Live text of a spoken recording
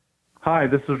Hi,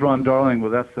 this is Ron Darling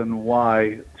with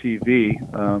SNY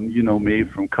TV. You know me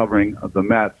from covering the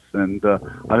Mets, and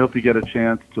I hope you get a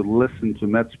chance to listen to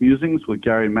Mets Musings with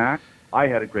Gary Mack. I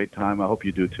had a great time. I hope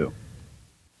you do too.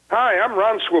 Hi, I'm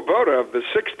Ron Swoboda of the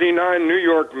 69 New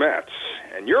York Mets,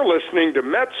 and you're listening to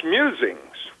Mets Musings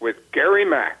with Gary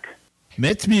Mack.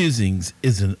 Mets Musings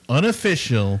is an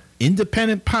unofficial,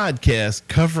 independent podcast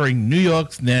covering New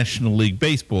York's National League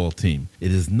Baseball team.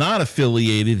 It is not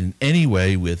affiliated in any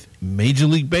way with Major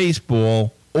League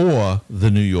Baseball or the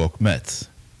New York Mets.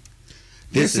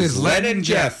 This is Len and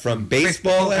Jeff from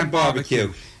Baseball and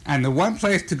Barbecue. And the one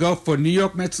place to go for New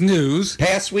York Mets news,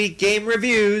 past week game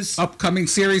reviews, upcoming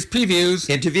series previews,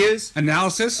 interviews,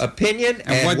 analysis, opinion,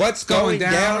 and what's going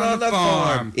down on the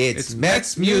farm. It's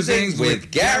Mets Musings with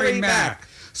Gary Mack.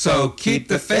 So keep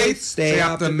the faith, stay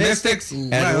optimistic,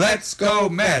 and let's go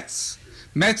Mets.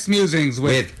 Mets Musings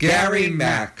with Gary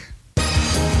Mack.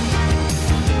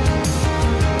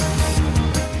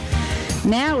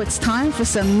 Now it's time for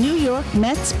some New York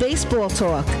Mets baseball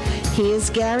talk. Here's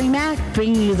Gary Mack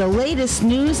bringing you the latest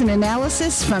news and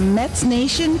analysis from Mets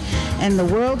Nation and the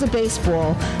world of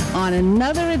baseball on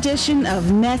another edition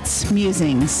of Mets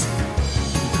Musings.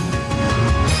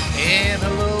 And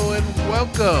hello and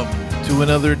welcome to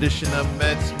another edition of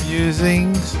Mets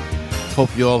Musings.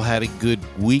 Hope you all had a good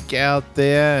week out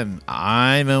there, and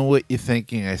I know what you're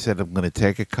thinking. I said I'm going to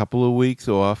take a couple of weeks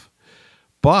off,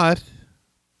 but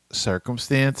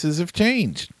circumstances have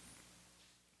changed.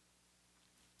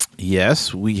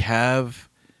 Yes, we have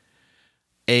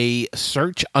a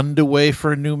search underway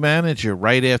for a new manager.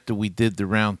 Right after we did the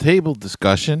roundtable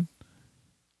discussion,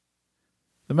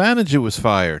 the manager was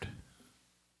fired.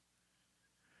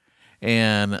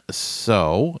 And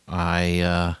so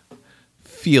I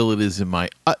feel it is in my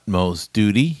utmost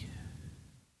duty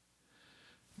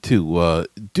to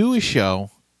do a show.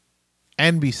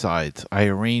 And besides, I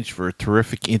arranged for a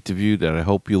terrific interview that I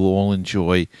hope you'll all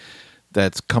enjoy.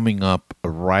 That's coming up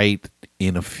right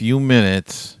in a few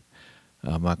minutes.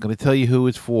 I'm not going to tell you who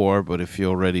it's for, but if you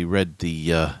already read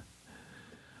the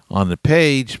on the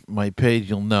page, my page,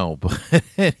 you'll know. But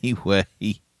anyway,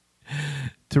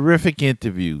 terrific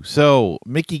interview. So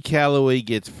Mickey Callaway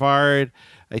gets fired.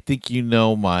 I think you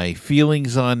know my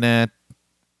feelings on that.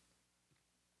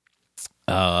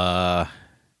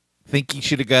 Think he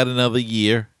should have got another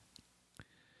year.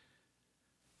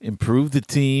 Improved the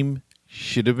team.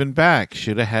 Should have been back.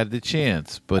 Should have had the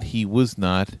chance. But he was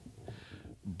not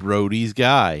Brody's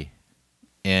guy.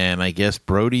 And I guess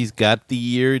Brody's got the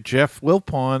year Jeff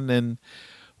Wilpon and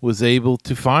was able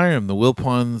to fire him. The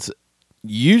Wilpons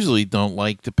usually don't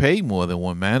like to pay more than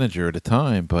one manager at a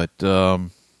time. But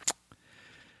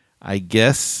I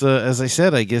guess, as I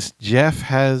said, I guess Jeff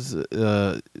has,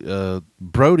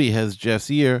 Brody has Jeff's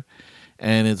ear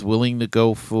and is willing to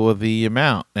go for the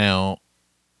amount. Now,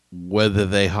 whether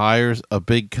they hire a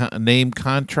big name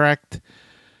contract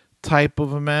type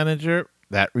of a manager,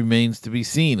 that remains to be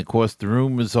seen. Of course, the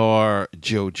rumors are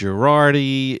Joe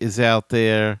Girardi is out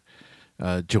there.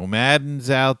 Joe Maddon's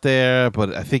out there.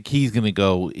 But I think he's going to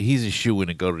go. He's a shoo-in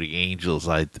to go to the Angels,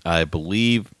 I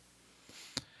believe.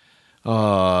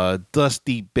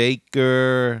 Dusty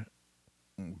Baker,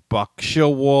 Buck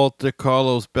Showalter,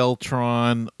 Carlos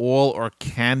Beltran, all are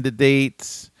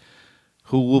candidates.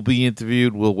 Who will be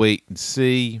interviewed, we'll wait and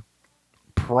see.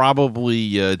 Probably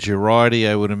Girardi,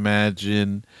 I would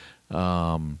imagine.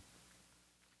 Carlos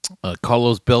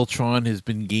Beltran has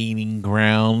been gaining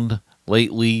ground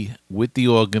lately with the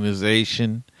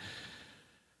organization.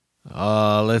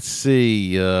 Let's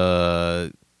see. I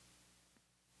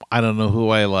don't know who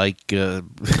I like,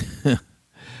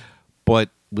 but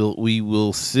we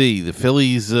will see. The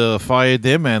Phillies fired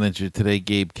their manager today,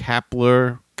 Gabe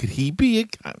Kapler. Could he be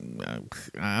I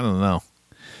don't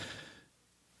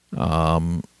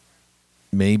know.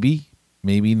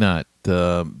 Maybe not.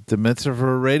 The Mets have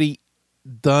already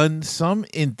done some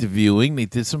interviewing. They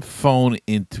did some phone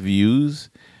interviews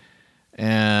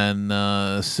and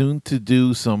soon to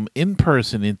do some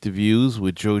in-person interviews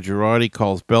with Joe Girardi,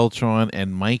 Carlos Beltran,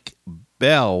 and Mike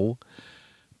Bell.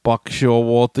 Buck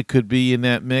Showalter could be in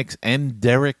that mix, and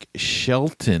Derek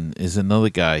Shelton is another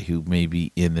guy who may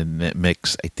be in that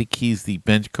mix. I think he's the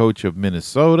bench coach of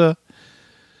Minnesota.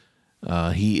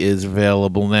 He is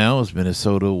available now as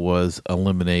Minnesota was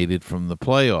eliminated from the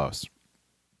playoffs.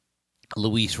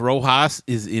 Luis Rojas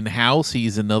is in-house.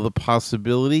 He's another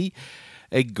possibility.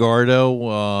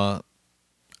 Edgardo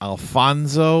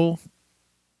Alfonso.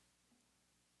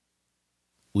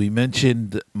 We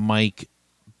mentioned Mike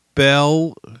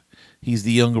Bell. He's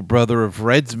the younger brother of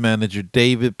Reds manager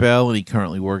David Bell, and he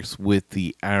currently works with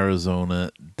the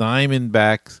Arizona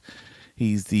Diamondbacks.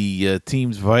 He's the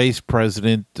team's vice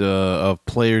president of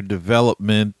player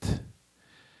development,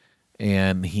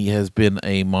 and he has been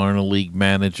a minor league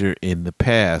manager in the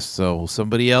past. So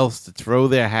somebody else to throw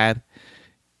their hat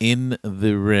in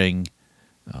the ring.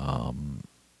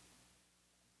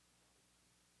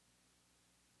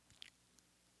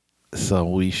 So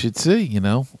we should see,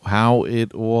 how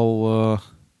it all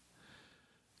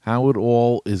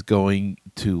is going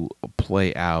to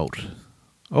play out.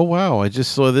 Oh, wow. I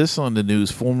just saw this on the news.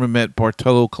 Former Met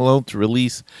Bartolo Colon to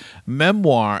release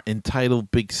memoir entitled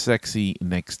Big Sexy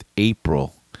next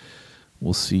April.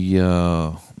 We'll see.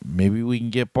 Maybe we can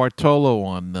get Bartolo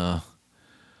on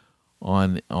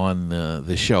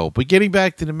the show. But getting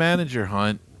back to the manager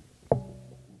hunt,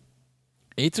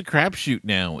 it's a crapshoot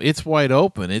now. It's wide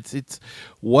open. It's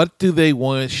what do they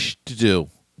wish to do?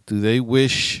 Do they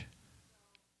wish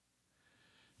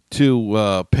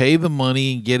to pay the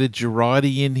money and get a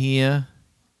Girardi in here?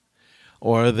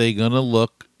 Or are they going to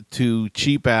look to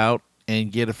cheap out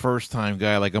and get a first-time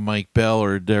guy like a Mike Bell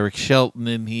or a Derek Shelton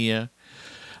in here?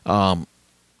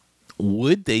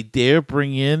 Would they dare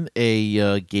bring in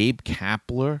a Gabe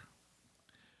Kapler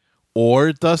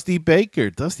or Dusty Baker?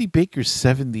 Dusty Baker's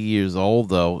 70 years old,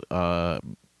 though.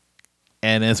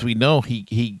 And as we know,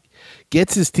 he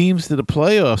gets his teams to the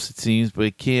playoffs, it seems, but he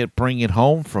can't bring it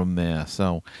home from there.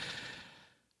 So,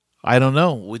 I don't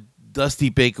know. Would Dusty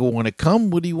Baker want to come?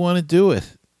 Would he want to do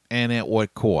it? And at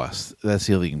what cost? That's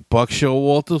the other thing. Buck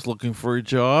Showalter's looking for a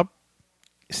job.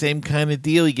 Same kind of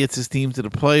deal. He gets his team to the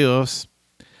playoffs.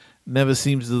 Never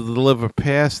seems to deliver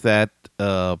past that.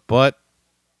 But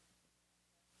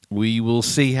we will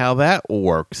see how that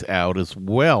works out as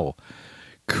well.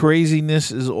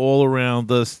 Craziness is all around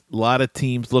us. A lot of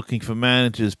teams looking for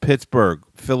managers. Pittsburgh,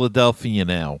 Philadelphia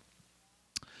now.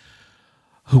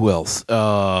 Who else? Boy,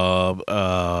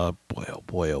 oh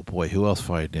boy. Who else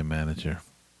fired their manager?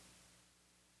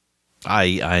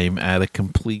 I'm at a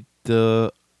complete...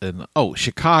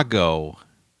 Chicago.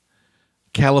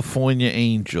 California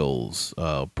Angels.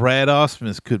 Brad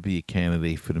Ausmus could be a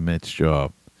candidate for the Mets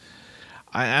job.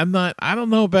 I don't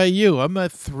know about you. I'm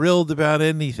not thrilled about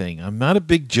anything. I'm not a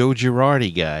big Joe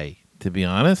Girardi guy, to be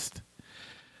honest.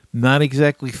 Not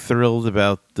exactly thrilled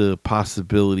about the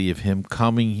possibility of him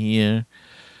coming here.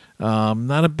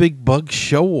 Not a big Bug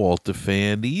Showalter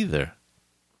fan either.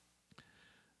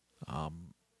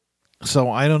 So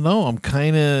I don't know. I'm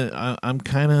kind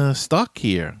of stuck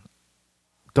here.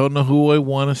 Don't know who I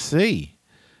want to see.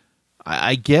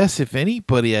 I guess if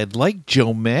anybody, I'd like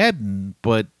Joe Madden,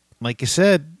 but like I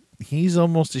said, he's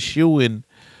almost a shoo-in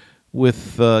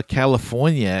with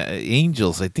California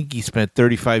Angels. I think he spent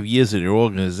 35 years in their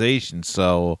organization,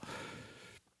 so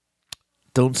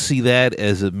don't see that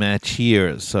as a match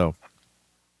here. So,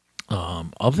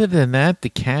 other than that, the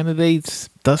candidates,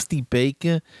 Dusty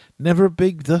Baker, never a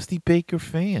big Dusty Baker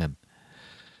fan.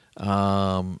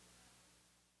 Though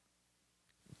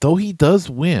he does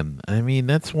win. I mean,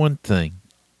 that's one thing.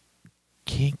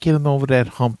 Can't get him over that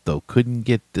hump, though. Couldn't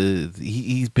get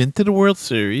he's been to the World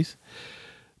Series,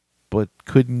 but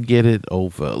couldn't get it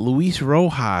over. Luis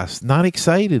Rojas, not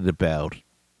excited about.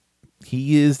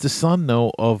 He is the son,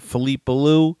 though, of Felipe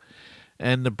Alou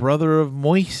and the brother of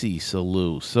Moises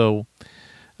Alou. So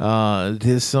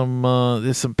there's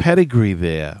some pedigree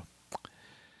there.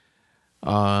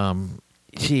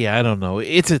 Gee, I don't know.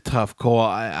 It's a tough call.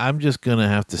 I'm just gonna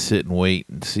have to sit and wait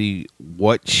and see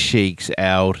what shakes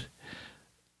out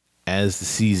as the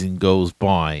season goes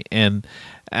by, and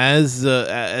as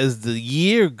the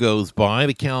year goes by,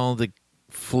 the calendar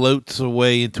floats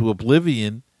away into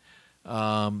oblivion.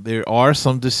 There are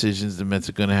some decisions the Mets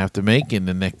are going to have to make in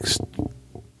the next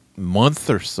month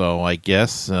or so, I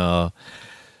guess. They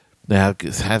have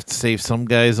to save some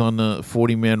guys on the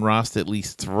 40-man roster, at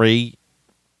least 3.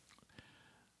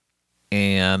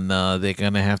 And they're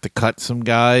going to have to cut some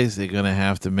guys. They're going to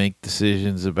have to make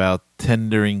decisions about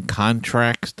tendering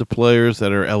contracts to players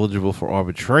that are eligible for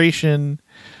arbitration.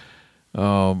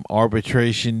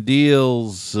 Arbitration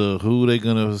deals. Who are they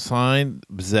going to sign?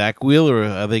 Zach Wheeler?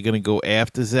 Are they going to go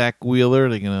after Zach Wheeler? Are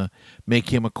they going to make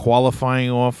him a qualifying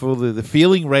offer? The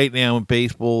feeling right now in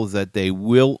baseball is that they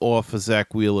will offer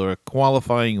Zach Wheeler a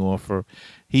qualifying offer.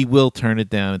 He will turn it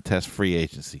down and test free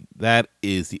agency. That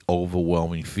is the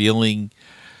overwhelming feeling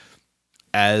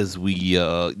as we,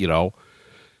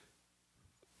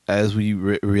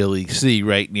 really see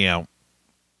right now.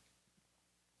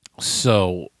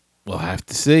 So we'll have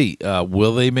to see.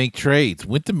 Will they make trades?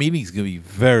 Winter meeting is going to be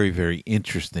very, very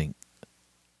interesting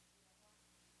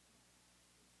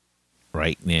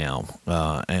right now.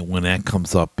 And when that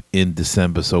comes up in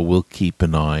December, so we'll keep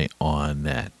an eye on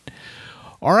that.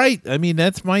 All right. I mean,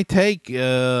 that's my take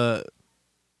on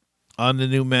the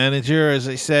new manager, as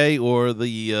I say, or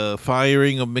the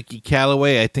firing of Mickey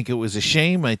Callaway. I think it was a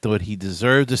shame. I thought he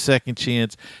deserved a second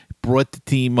chance. Brought the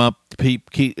team up.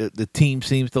 The team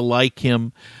seems to like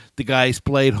him. The guys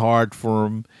played hard for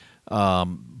him.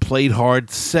 Played hard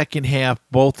second half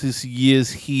both his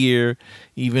years here,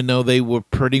 even though they were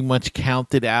pretty much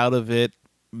counted out of it.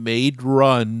 Made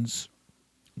runs.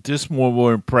 Just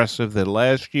more impressive than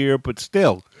last year, but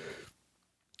still,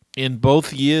 in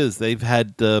both years, they've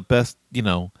had the best,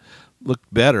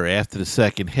 looked better after the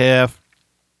second half.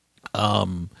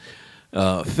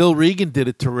 Phil Regan did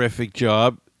a terrific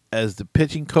job as the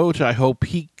pitching coach. I hope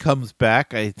he comes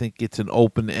back. I think it's an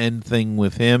open-end thing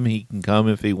with him. He can come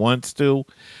if he wants to.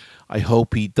 I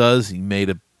hope he does. He made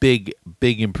a big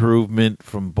improvement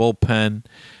from bullpen.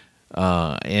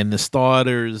 And the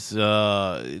starters,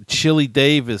 Chili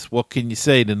Davis, what can you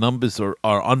say? The numbers are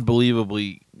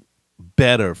unbelievably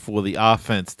better for the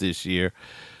offense this year.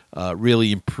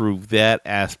 Really improved that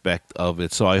aspect of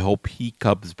it. So I hope he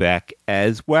comes back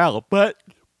as well. But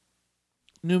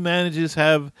new managers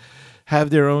have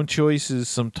their own choices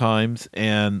sometimes,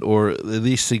 or at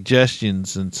least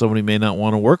suggestions, and somebody may not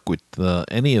want to work with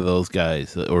any of those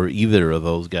guys or either of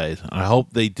those guys. I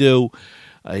hope they do.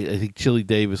 I think Chili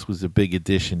Davis was a big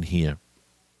addition here.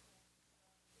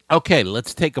 Okay,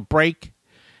 let's take a break,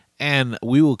 and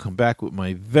we will come back with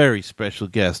my very special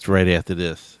guest right after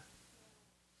this.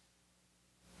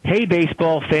 Hey,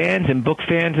 baseball fans and book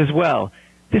fans as well.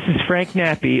 This is Frank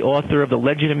Nappi, author of the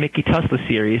Legend of Mickey Tussler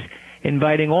series,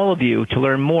 inviting all of you to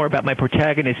learn more about my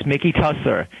protagonist, Mickey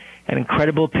Tussler, an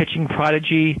incredible pitching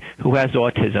prodigy who has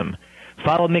autism.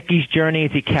 Follow Mickey's journey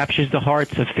as he captures the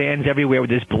hearts of fans everywhere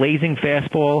with his blazing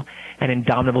fastball and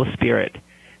indomitable spirit.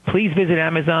 Please visit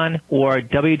Amazon or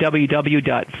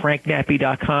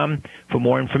www.franknappy.com for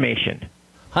more information.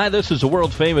 Hi, this is the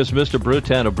world-famous Mr.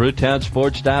 Brewtown of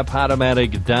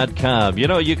BrewtownSports.podomatic.com.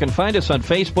 You can find us on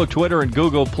Facebook, Twitter, and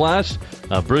Google+.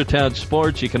 Brewtown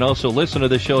Sports. You can also listen to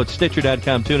the show at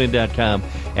Stitcher.com, TuneIn.com,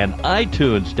 and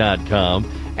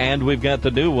iTunes.com. And we've got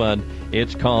the new one.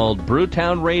 It's called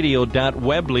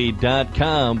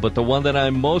BrewtownRadio.weebly.com, but the one that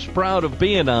I'm most proud of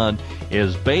being on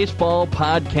is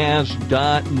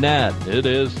BaseballPodcast.net. It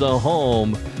is the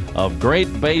home of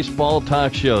great baseball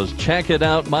talk shows. Check it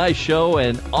out, my show,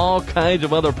 and all kinds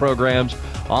of other programs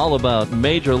all about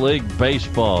Major League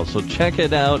Baseball. So check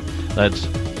it out. That's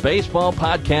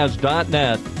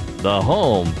BaseballPodcast.net, the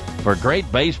home for great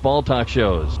baseball talk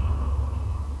shows.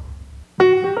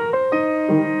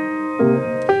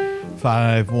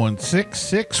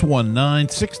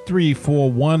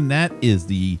 516-619-6341. That is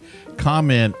the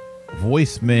comment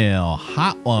voicemail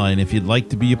hotline if you'd like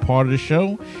to be a part of the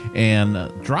show,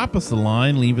 and drop us a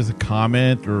line, leave us a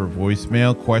comment or a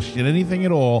voicemail question, anything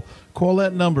at all. Call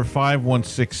that number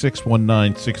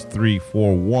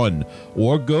 516-619-6341,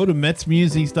 or go to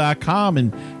MetsMusings.com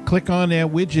and click on that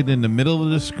widget in the middle of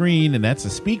the screen, and that's a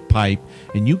speak pipe,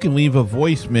 and you can leave a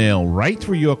voicemail right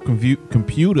through your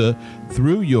computer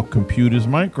through your computer's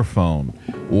microphone.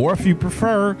 Or if you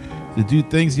prefer to do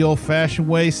things the old-fashioned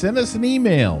way, send us an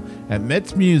email at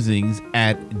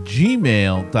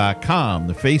metsmusings@gmail.com.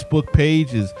 The Facebook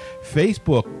page is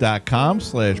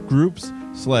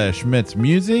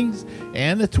facebook.com/groups/MetsMusings,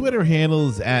 and the Twitter handle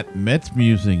is at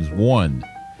MetsMusings1.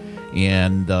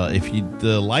 And if you'd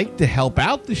like to help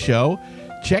out the show,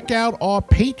 check out our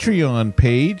Patreon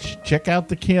page. Check out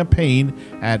the campaign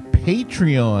at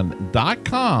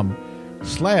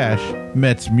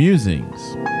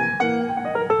patreon.com/MetsMusings.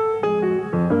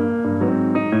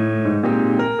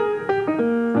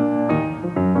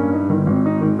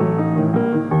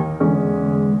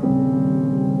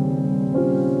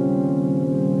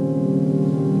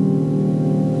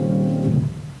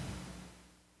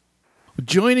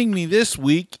 Joining me this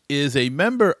week is a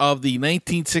member of the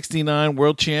 1969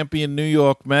 world champion New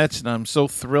York Mets, and I'm so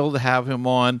thrilled to have him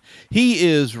on. He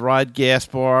is Rod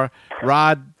Gaspar.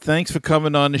 Rod, thanks for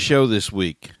coming on the show this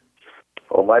week.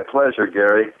 Oh, my pleasure,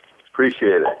 Gary.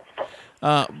 Appreciate it.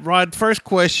 Rod, first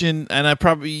question, and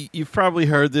you've probably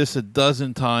heard this a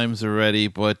dozen times already,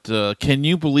 but can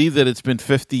you believe that it's been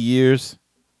 50 years?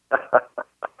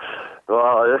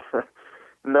 Well,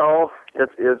 no,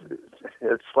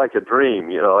 it's like a dream,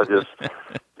 just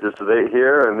they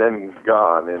here and then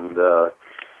gone, and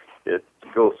it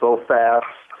goes so fast.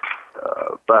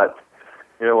 But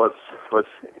what's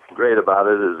great about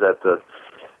it is that the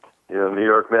New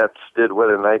York Mets did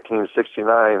win in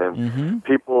 1969, and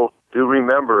people do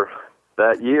remember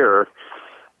that year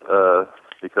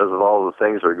because of all the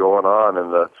things that are going on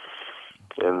in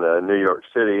the New York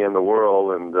City and the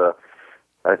world, and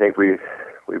I think we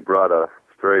brought a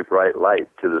very bright light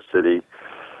to the city,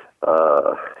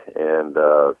 and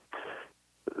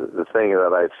the thing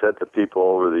that I've said to people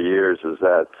over the years is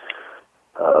that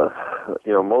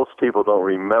most people don't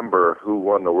remember who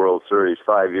won the World Series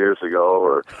 5 years ago,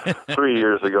 or 3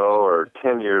 years ago, or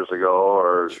 10 years ago,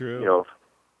 or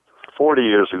 40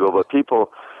 years ago. But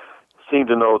people seem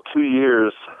to know 2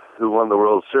 years who won the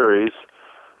World Series: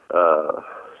 the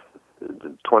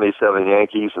 27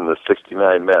 Yankees and the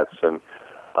 69 Mets. And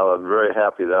I'm very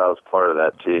happy that I was part of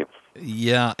that team.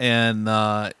 Yeah, and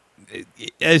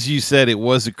as you said, it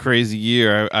was a crazy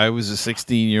year. I was a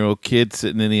 16-year-old kid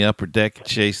sitting in the upper deck at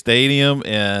Shea Stadium,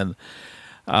 and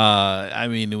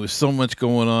there was so much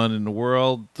going on in the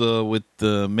world with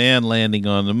the man landing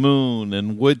on the moon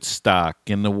and Woodstock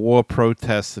and the war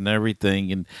protests and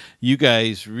everything. And you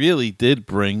guys really did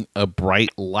bring a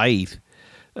bright light,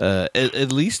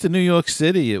 at least to New York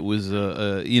City. It was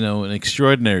an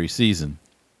extraordinary season.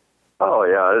 Oh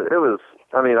yeah, it was.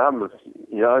 I'm a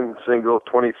young, single,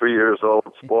 23 years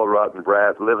old, spoiled rotten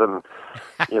brat, living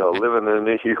in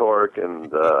New York, and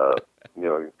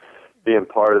being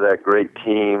part of that great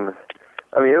team.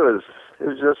 It was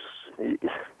just,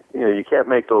 you can't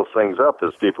make those things up,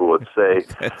 as people would say.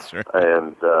 That's right.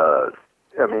 And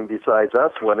besides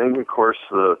us winning, of course,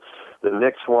 the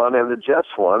Knicks won and the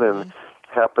Jets won, and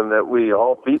happened that we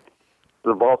all beat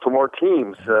the Baltimore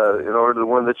teams in order to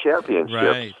win the championship.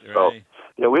 Right. So,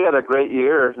 we had a great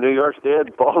year. New York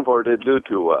did. Baltimore didn't do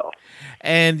too well.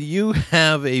 And you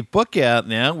have a book out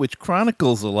now which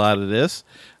chronicles a lot of this.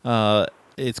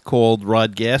 It's called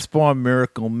Rod Gaspar,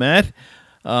 Miracle Met.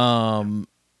 Why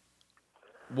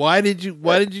did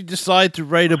you decide to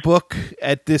write a book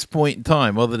at this point in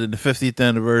time, other than the 50th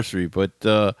anniversary? But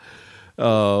well,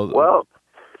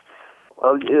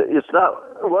 it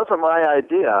wasn't my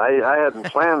idea. I hadn't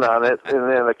planned on it, and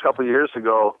then a couple of years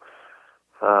ago,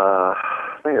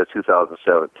 I think it was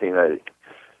 2017,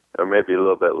 or maybe a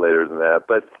little bit later than that.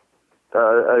 But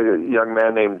a young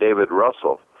man named David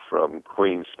Russell from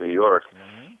Queens, New York,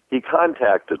 he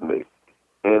contacted me,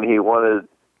 and he wanted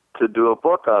to do a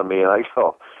book on me. And I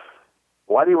go,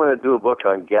 why do you want to do a book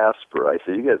on Gaspar? I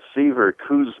said, you got Seaver,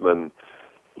 Kuzman,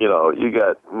 you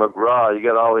got McGraw, you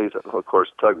got all these. Of course,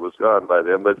 Tug was gone by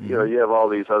then, but you have all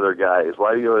these other guys.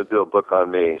 Why do you want to do a book on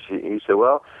me? He said,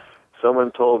 well,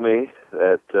 someone told me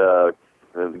that the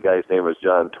guy's name was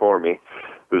John Tormey,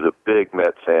 who's a big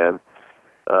Met fan.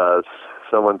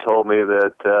 Someone told me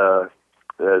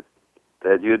that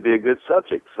you'd be a good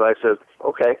subject. So I said,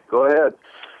 okay, go ahead.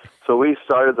 So we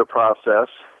started the process,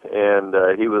 and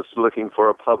he was looking for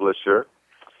a publisher,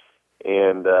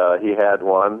 and he had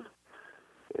one,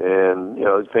 and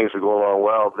things were going along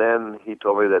well. Then he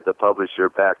told me that the publisher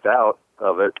backed out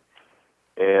of it,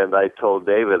 and I told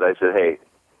David, I said, hey,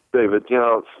 David,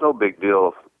 it's no big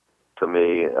deal to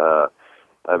me.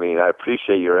 I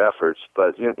appreciate your efforts,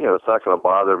 but it's not going to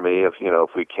bother me if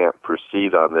we can't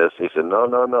proceed on this. He said,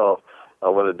 no, I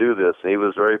want to do this. And he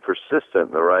was very persistent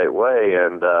in the right way,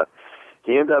 and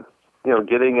he ended up,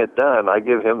 getting it done. I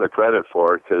give him the credit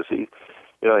for it because he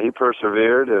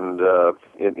persevered, and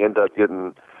it ended up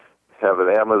having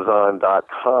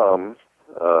Amazon.com,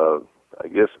 I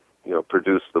guess,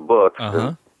 produce the books.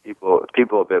 Uh-huh.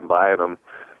 People have been buying them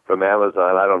from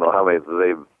Amazon. I don't know how many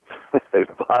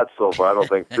they've bought so far. I don't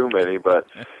think too many, but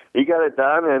he got it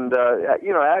done. And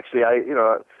actually,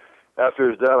 after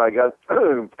it was done, I got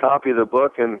a copy of the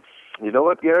book. And you know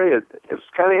what, Gary? It was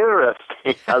kind of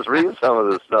interesting. I was reading some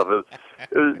of this stuff.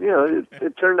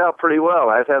 It turned out pretty well.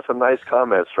 I've had some nice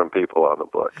comments from people on the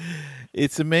book.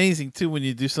 It's amazing, too, when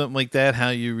you do something like that, how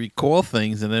you recall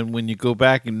things, and then when you go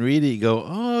back and read it, you go,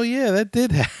 oh, yeah, that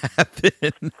did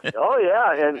happen. Oh,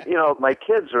 yeah, and, my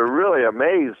kids are really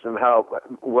amazed in how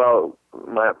well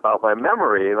about my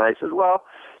memory. And I said, well,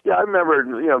 yeah, I remember,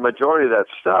 majority of that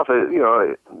stuff.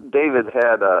 David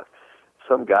had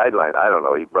some guideline. I don't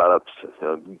know. He brought up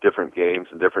different games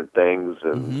and different things,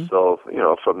 and so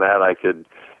from that I could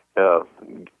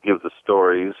give the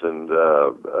stories, and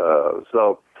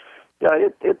so yeah,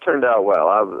 it turned out well.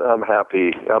 I'm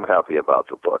happy. I'm happy about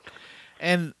the book.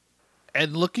 And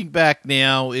looking back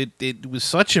now, it was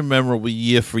such a memorable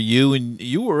year for you, and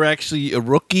you were actually a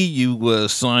rookie. You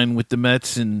signed with the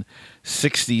Mets in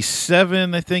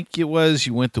 '67, I think it was.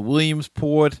 You went to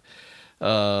Williamsport.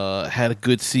 Had a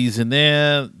good season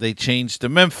there. They changed to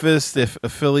Memphis, their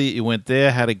affiliate. You went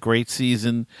there, had a great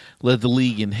season, led the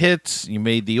league in hits. You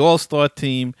made the All-Star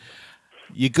team.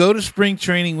 You go to spring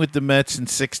training with the Mets in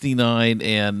 '69,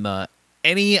 and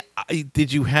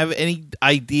did you have any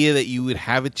idea that you would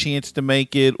have a chance to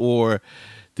make it, or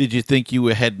did you think you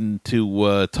were heading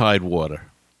to Tidewater?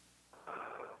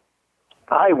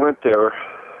 I went there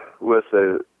with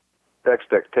the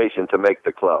expectation to make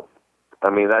the club. I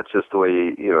mean, that's just the way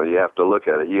you have to look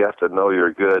at it. You have to know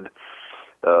you're good.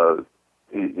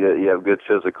 You have good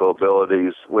physical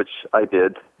abilities, which I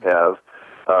did have.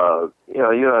 You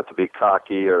don't have to be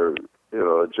cocky or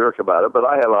a jerk about it, but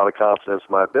I had a lot of confidence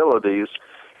in my abilities,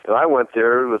 and I went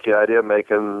there with the idea of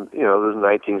making the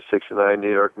 1969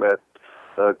 New York Mets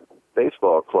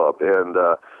baseball club. And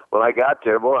when I got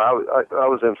there, boy, I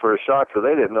was in for a shock because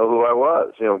they didn't know who I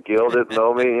was. Gil didn't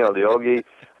know me. The Yogi,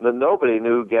 nobody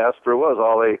knew who Gasper was.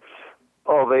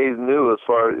 All they knew, as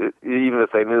far even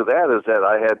if they knew that, is that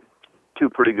I had 2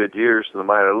 pretty good years in the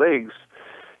minor leagues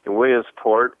in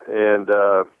Williamsport and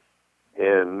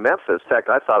in Memphis. In fact,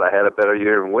 I thought I had a better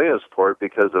year in Williamsport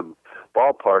because the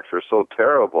ballparks were so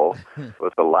terrible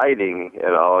with the lighting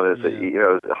and all. And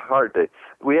it's hard to.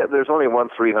 There's only one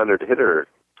 300 hitter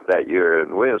that year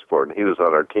in Williamsport, and he was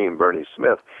on our team, Bernie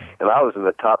Smith, and I was in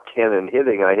the top 10 in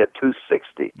hitting. I hit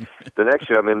 260. The next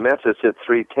year, I'm in Memphis, hit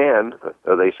 310.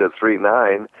 Or they said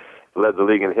 39. Led the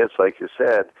league in hits, like you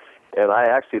said. And I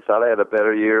actually thought I had a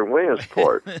better year in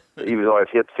Williamsport, even though I've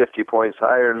hit 50 points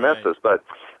higher in Memphis. But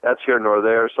that's here nor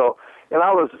there. So, and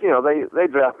I was, they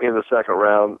drafted me in the second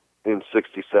round in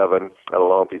 '67 at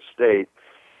Long Beach State.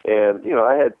 And,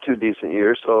 I had 2 decent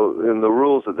years. So in the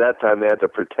rules at that time, they had to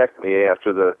protect me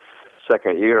after the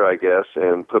second year, I guess,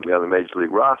 and put me on the Major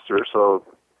League roster. So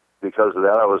because of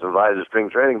that, I was invited to spring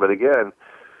training. But again,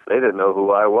 they didn't know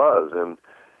who I was. And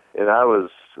I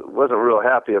wasn't real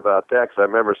happy about that because I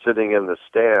remember sitting in the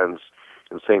stands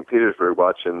in St. Petersburg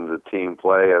watching the team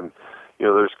play. And,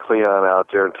 there's Cleon out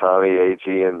there and Tommy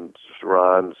Agee and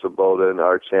Ron Swoboda and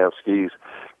Art Shamsky,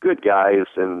 good guys.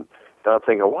 And I'm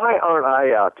thinking, why aren't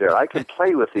I out there? I can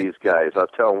play with these guys. I was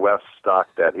telling Wes Stock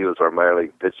that. He was our minor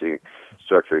league pitching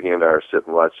instructor. He and I were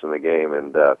sitting watching the game.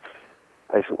 And I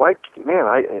said, why, man,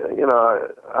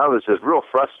 I was just real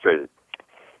frustrated.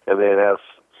 And then as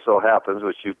so happens,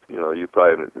 which you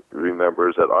probably remember,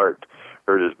 is that Art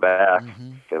hurt his back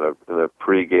in a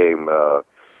pregame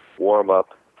warm-up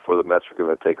for the Mets were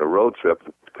going to take a road trip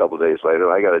a couple of days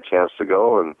later. I got a chance to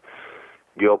go, and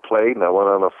Gil played, and I went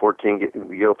on a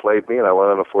Gil played me, and I went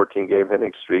on a 14-game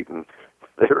hitting streak, and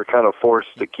they were kind of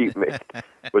forced to keep me,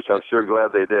 which I'm sure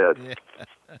glad they did.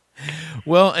 Yeah.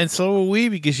 Well, and so were we,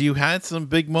 because you had some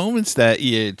big moments that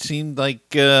year. It seemed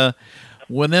like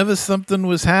whenever something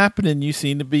was happening, you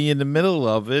seemed to be in the middle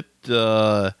of it.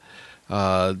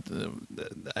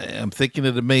 I'm thinking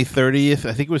of the May 30th.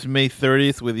 I think it was May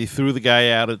 30th where he threw the guy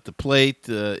out at the plate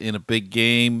in a big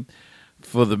game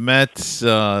for the Mets.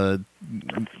 Yeah,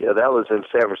 that was in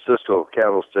San Francisco,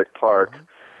 Candlestick Park.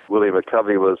 Willie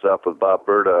McCovey was up with Bob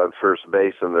Berta on first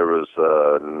base, and there was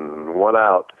 1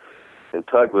 out. And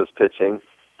Tug was pitching,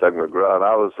 Tug McGraw, and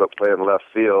I was up playing left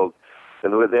field,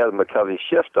 and they had McCovey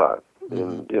shift on.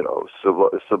 And,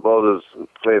 Swoboda's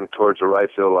playing towards the right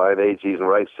field line, Agee's in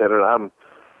right center, and I'm,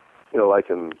 like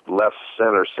in left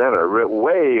center,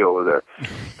 way over there.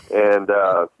 And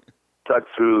Tug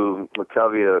threw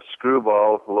McCovey a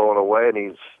screwball low and away, and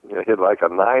he's hit like a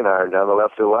 9-iron down the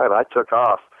left field line. I took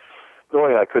off,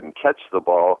 knowing I couldn't catch the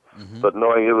ball, but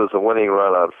knowing it was a winning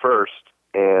run on first.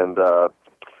 And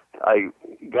I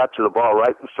got to the ball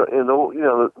right in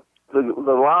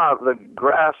the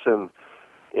grass and,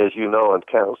 as you know, in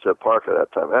Candlestick Park at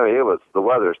that time. I mean, the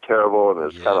weather's terrible and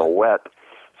it's kind of wet.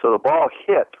 So the ball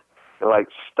hit and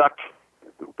stuck,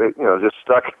 just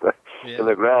stuck in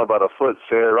the ground about a foot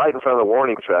fair, right in front of the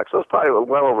warning track. So it's probably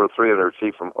well over 300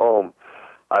 feet from home.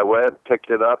 I went, picked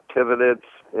it up, pivoted,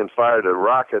 and fired a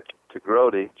rocket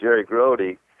to Jerry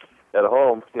Grody, at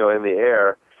home, in the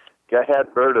air.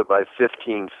 Had Berta by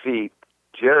 15 feet.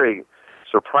 Jerry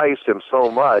surprised him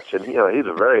so much, and he's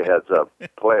a very heads-up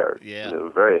player. Yeah,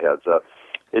 very heads-up.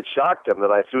 It shocked him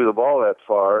that I threw the ball that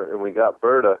far, and we got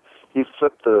Berta. He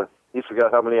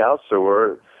forgot how many outs there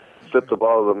were, flipped the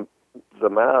ball to the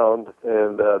mound,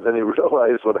 and then he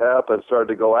realized what happened, started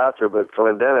to go after, but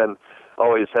Clendenin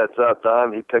always heads up.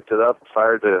 Don, he picked it up,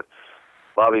 fired to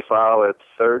Bobby Fowle at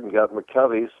third, and got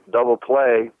McCovey's double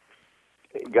play.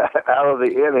 Got out of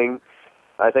the inning.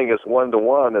 I think it's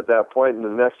 1-1 at that point. In the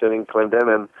next inning,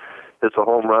 Clendenin hits a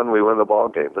home run. We win the ball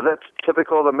game. But that's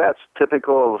typical of the Mets.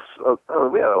 Typical of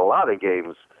we had a lot of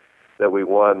games that we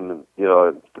won,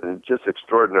 in just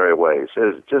extraordinary ways.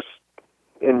 It's just,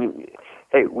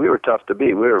 hey, we were tough to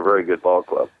beat. We were a very good ball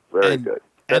club. Very good.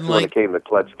 That's when it came to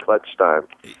clutch time.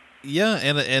 Yeah,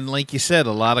 and like you said,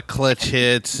 a lot of clutch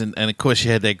hits, and of course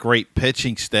you had that great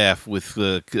pitching staff with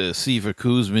Seaver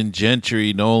Kuzman,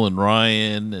 Gentry, Nolan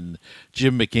Ryan, and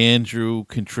Jim McAndrew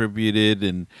contributed,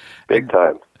 and big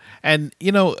time. And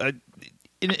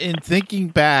in thinking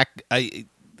back,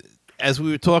 as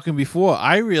we were talking before,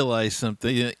 I realized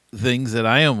things that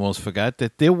I almost forgot,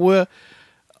 that there were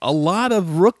a lot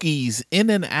of rookies in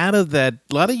and out of that,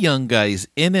 a lot of young guys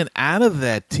in and out of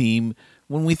that team.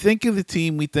 When we think of the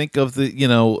team, we think of the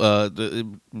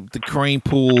Crane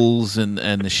Pools and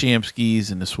the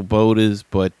Shamskys and the Swobodas.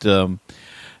 But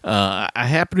I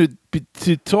happened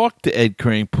to talk to Ed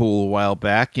Kranepool a while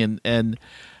back, and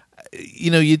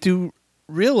you do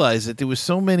realize that there were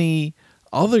so many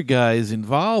other guys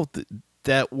involved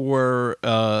that were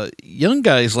young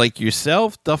guys like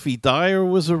yourself. Duffy Dyer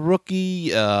was a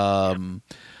rookie.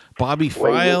 Bobby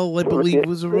File, I believe,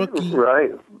 was a rookie.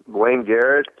 Right. Wayne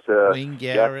Garrett,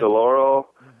 Jack DeLauro.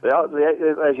 They,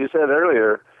 as you said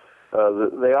earlier,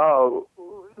 the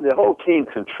whole team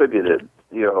contributed,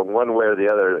 one way or the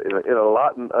other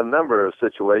in a number of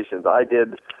situations. I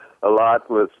did a lot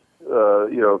with,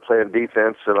 playing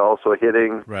defense and also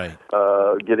hitting, right,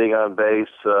 getting on base,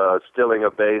 stealing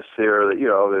a base here,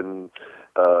 and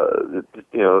to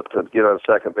get on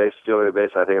second base, stealing a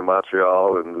base, I think in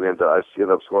Montreal, and I ended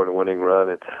up scoring a winning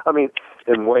run.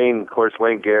 And Wayne, of course,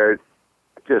 Wayne Garrett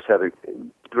just had a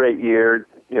great year,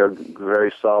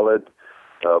 very solid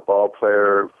ball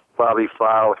player. Bobby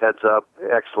File, heads up,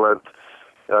 excellent.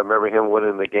 I remember him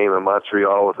winning the game in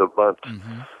Montreal with a bunt.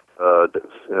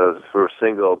 For a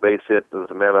single base hit, there was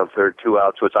a man on third, 2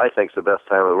 outs, which I think is the best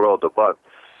time in the world to bunt,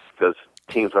 because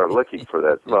teams aren't looking for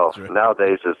that. Well,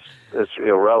 nowadays it's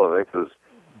irrelevant because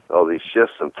all these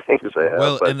shifts and things they have.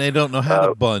 Well, and they don't know how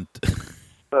to bunt.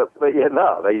 But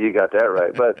you got that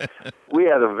right. But we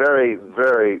had a very,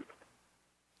 very,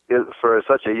 for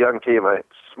such a young team, a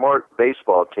smart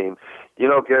baseball team.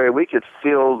 Gary, we could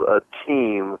field a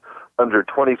team under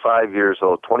 25 years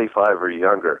old, 25 or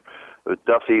younger. With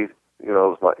Duffy, he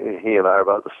and I are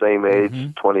about the same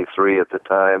age, 23 at the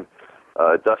time.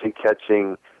 Duffy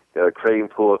catching,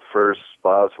 Kranepool at first,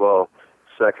 Boswell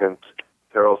second,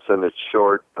 Harrelson at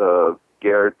short,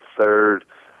 Garrett third,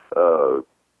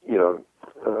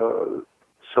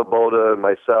 Swoboda and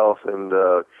myself and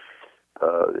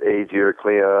Agier,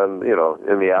 Cleon,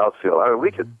 in the outfield. I mean,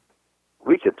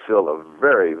 we could fill a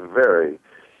very, very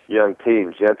young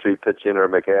team. Gentry pitching, or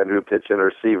McAndrew pitching,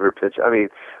 or Seaver pitching. I mean,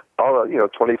 all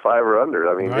 25 or under.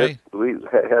 I mean, right. We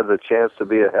had the chance to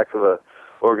be a heck of a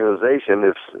organization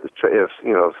if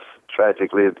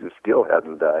tragically if Gill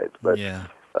hadn't died. But yeah.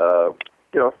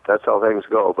 That's how things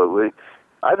go. But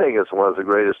I think it's one of the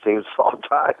greatest teams of all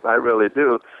time. I really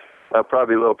do.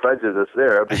 Probably a little prejudice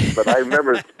there, but I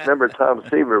remember Tom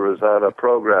Seaver was on a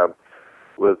program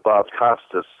with Bob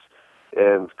Costas,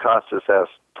 and Costas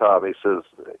asked Tom, he says,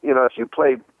 if you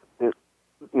played,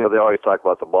 they always talk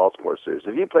about the Baltimore series.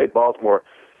 If you played Baltimore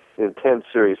in 10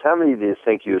 series, how many do you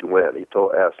think you'd win? He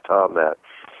asked Tom that.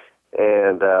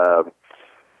 And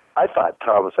I thought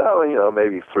Tom was,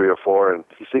 maybe 3 or 4. And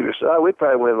Seaver said, we'd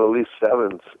probably win at least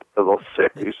 7 of those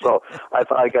series. So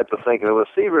I got to thinking, if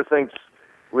Seaver thinks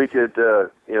we could,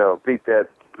 beat that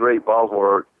great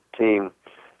Baltimore team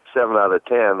 7 out of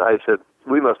 10, I said,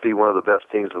 we must be one of the best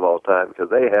teams of all time, because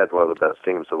they had one of the best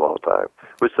teams of all time,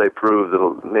 which they proved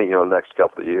next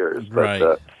couple of years. Right.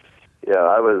 But it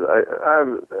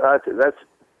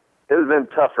has been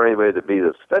tough for anybody to beat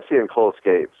us, especially in close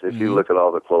games. If you look at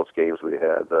all the close games we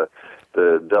had, the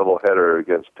doubleheader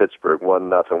against Pittsburgh,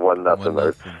 1-0, 1-0.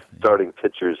 Our starting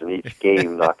pitchers in each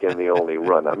game knock in the only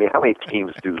run. I mean, how many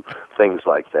teams do things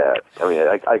like that? I mean,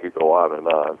 I could go on and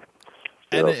on.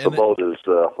 Swoboda's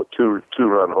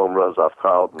 2-run home runs off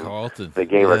Carlton. The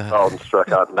game where Carlton struck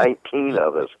out 19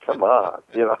 of us. Come on,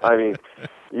 I mean,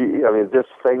 just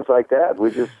things like that.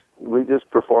 We just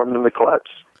performed in the clutch.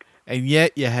 And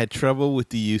yet you had trouble with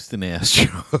the Houston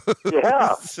Astros.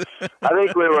 Yeah, I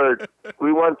think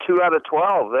we won 2 out of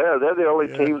 12. They're the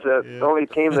only only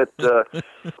team that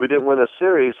we didn't win a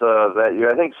series that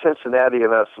year. I think Cincinnati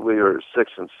and us, we were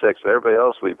 6-6. Everybody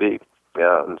else we beat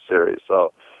in series.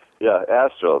 So. Yeah,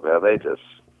 Astros, man, they just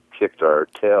kicked our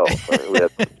tail. We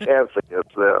had a chance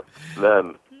against them.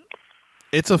 Then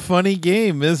it's a funny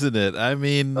game, isn't it? I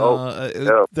mean,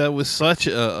 that was such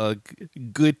a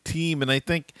good team, and I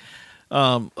think,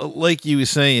 like you were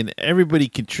saying, everybody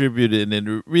contributed, and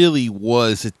it really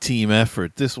was a team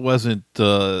effort. This wasn't,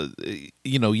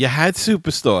 you had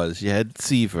superstars. You had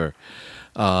Seaver,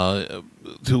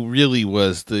 who really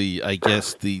was the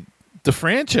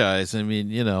franchise. I mean,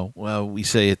 we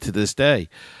say it to this day.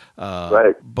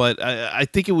 Right. But I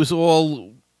think it was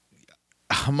all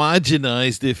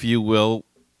homogenized, if you will,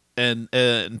 and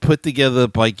put together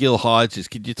by Gil Hodges.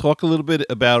 Could you talk a little bit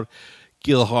about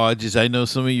Gil Hodges? I know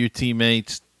some of your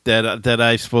teammates that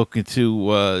I've spoken to,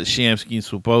 Shamsky and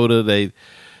Swoboda,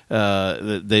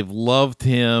 they've loved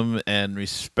him and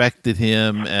respected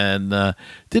him, and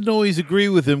didn't always agree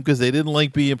with him because they didn't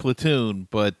like being platoon,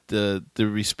 but the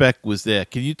respect was there.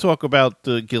 Can you talk about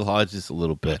Gil Hodges a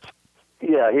little bit?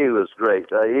 Yeah, he was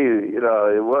great.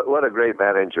 What a great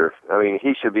manager. I mean,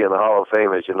 he should be in the Hall of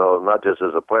Fame, as you know, not just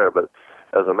as a player, but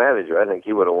as a manager. I think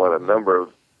he would have won a number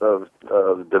of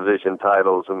division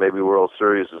titles and maybe World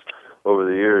Series over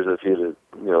the years if he'd have,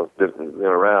 been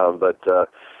around. But,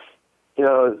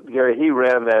 Gary, he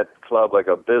ran that club like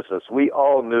a business. We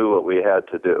all knew what we had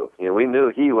to do. We knew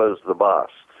he was the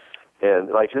boss. And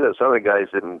like you said, some of the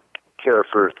guys didn't care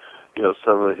for,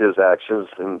 some of his actions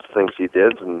and things he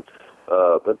did. And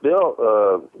but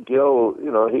Gil,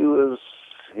 he was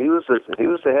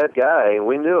the head guy, and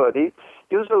we knew it.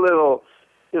 He was a little,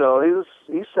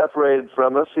 he separated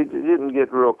from us. He didn't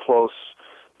get real close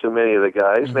to many of the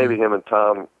guys. Mm-hmm. Maybe him and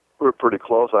Tom were pretty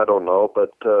close. I don't know,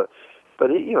 but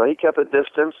he kept a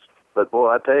distance. But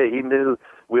boy, I tell you, he knew.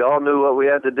 We all knew what we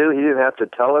had to do. He didn't have to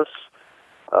tell us.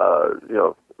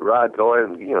 Rod, go out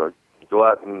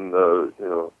and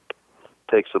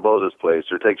take Svoboda's place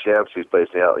or take Shamsky's place.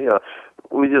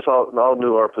 We just all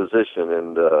knew our position,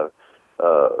 and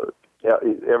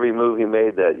every move he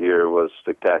made that year was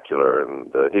spectacular,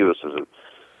 and he was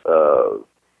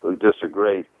just a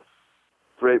great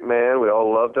man. We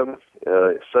all loved him,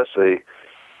 especially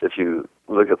if you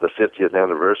look at the 50th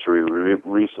anniversary we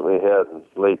recently had in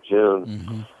late June.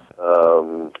 Mm-hmm.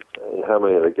 How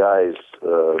many of the guys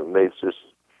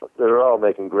they're all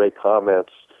making great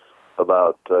comments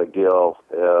about Gil.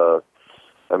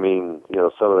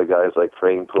 Some of the guys like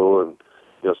Kranepool and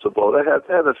Svoboda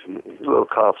had a little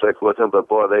conflict with him, but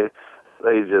boy,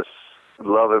 they just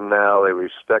love him now. They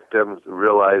respect him,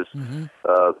 realize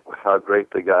how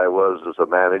great the guy was as a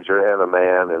manager and a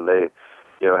man, and they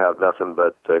have nothing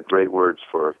but great words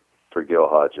for Gil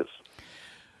Hodges.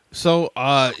 So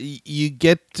you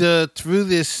get through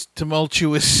this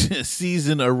tumultuous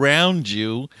season around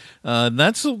you,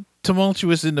 not so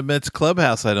tumultuous in the Mets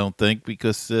clubhouse, I don't think,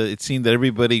 because it seemed that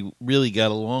everybody really got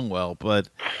along well. But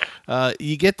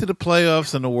you get to the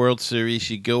playoffs and the World Series,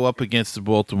 you go up against the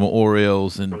Baltimore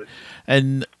Orioles,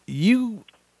 and you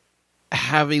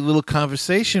have a little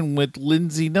conversation with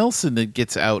Lindsey Nelson that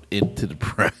gets out into the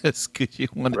press. Could you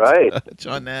want to touch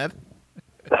on that?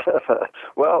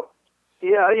 Well,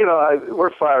 yeah,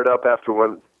 we're fired up after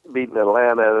one beating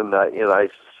Atlanta, and I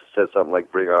said something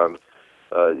like, "Bring on,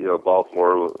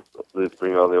 Baltimore,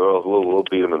 bring on the Orioles. We'll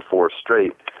beat them in 4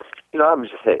 straight." I'm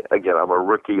a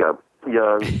rookie. I'm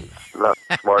young, not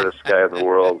the smartest guy in the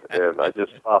world, and I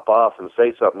just pop off and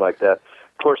say something like that.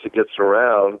 Of course, it gets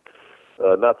around.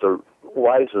 Not the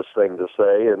wisest thing to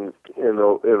say, and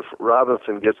if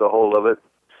Robinson gets a hold of it,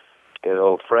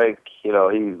 Frank, he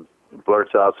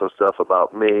blurts out some stuff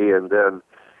about me, and then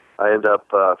I end up,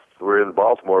 we're in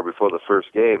Baltimore before the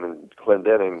first game, and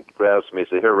Clendenin grabs me and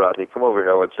says, "Here, Rodney, come over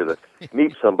here. I want you to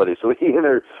meet somebody." So he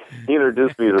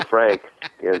introduced me to Frank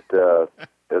at I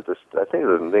think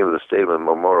the name of the stadium,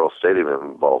 Memorial Stadium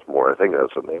in Baltimore. I think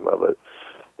that's the name of it.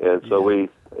 And so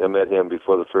I met him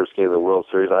before the first game of the World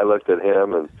Series. I looked at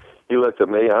him, and he looked at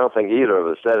me. I don't think either of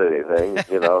us said anything,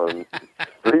 and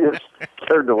we just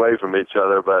turned away from each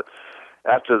other. But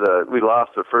after we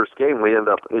lost the first game, we ended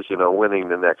up, as you know, winning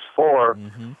the next 4.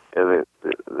 Mm-hmm. And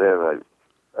then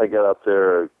I got up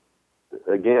there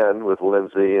again with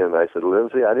Lindsey, and I said,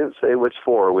 "Lindsey, I didn't say which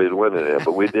 4 we'd win it in,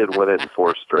 but we did win it in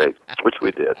 4 straight," which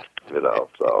we did,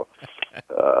 So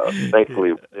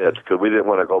thankfully, it's because we didn't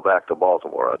want to go back to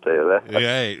Baltimore. I'll tell you that.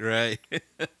 Right.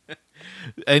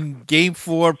 And Game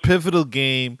 4, pivotal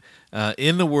game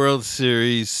in the World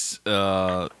Series.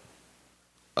 Of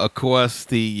course,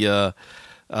 the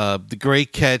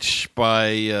great catch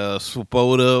by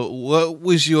Svoboda. What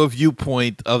was your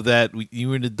viewpoint of that? You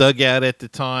were in the dugout at the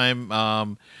time.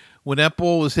 When that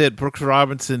ball was hit, Brooks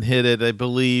Robinson hit it, I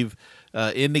believe,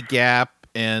 in the gap,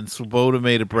 and Svoboda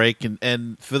made a break.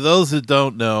 And for those that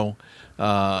don't know,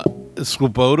 Ron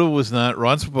Svoboda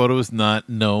was not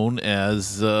known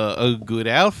as a good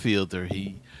outfielder.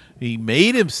 He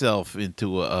made himself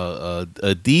into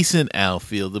a decent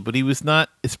outfielder, but he was not,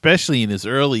 especially in his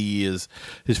early years.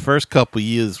 His first couple of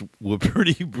years were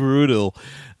pretty brutal,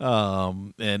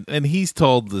 and he's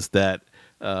told us that.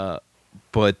 Ron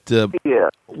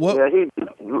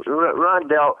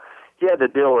Dell, he had to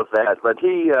deal with that, but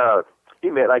he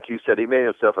made, like you said, he made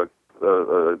himself a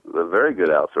very good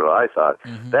outfielder. I thought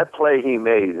that play he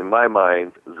made, in my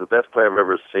mind, is the best play I've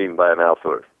ever seen by an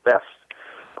outfielder. Best.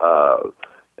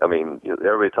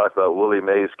 Everybody talks about Willie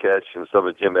Mays' catch and some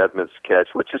of Jim Edmonds'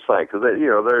 catch, which is fine because they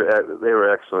were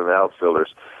excellent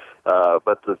outfielders.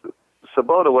 But the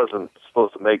Sabota wasn't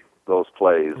supposed to make those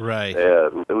plays. Right.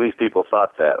 At least people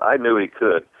thought that. I knew he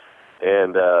could.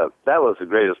 And that was the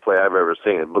greatest play I've ever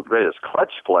seen, the greatest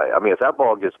clutch play. I mean, if that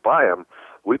ball gets by him,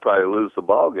 we probably lose the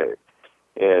ball game.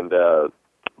 And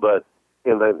but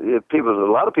a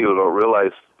lot of people don't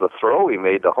realize the throw he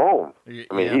made to home. I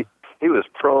mean, he was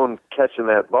prone catching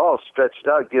that ball, stretched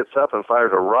out, gets up and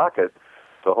fired a rocket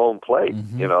to home plate.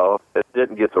 You know, it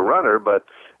didn't get the runner, but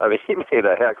I mean, he made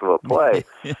a heck of a play.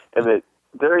 And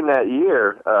during that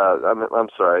year, I'm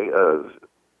sorry.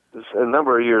 A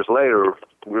number of years later,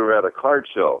 we were at a card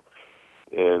show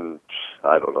in,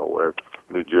 I don't know where,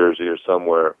 New Jersey or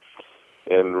somewhere,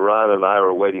 and Ron and I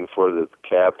were waiting for the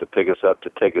cab to pick us up to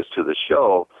take us to the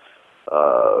show,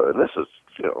 and this is,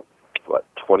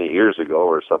 20 years ago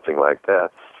or something like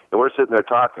that, and we're sitting there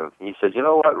talking. He said, "You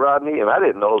know what, Rodney?" And I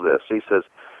didn't know this. He says,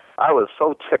 "I was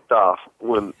so ticked off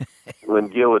when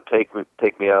Gil would take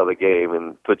me out of the game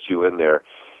and put you in there."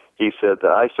 He said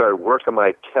that I started working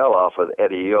my tail off with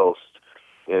Eddie Yost,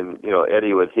 and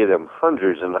Eddie would hit him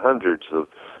hundreds and hundreds of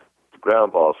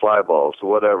ground balls, fly balls,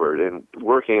 whatever, and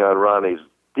working on Ronnie's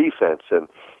defense. And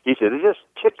he said it just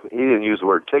ticked me. He didn't use the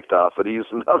word ticked off, but he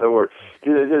used another word.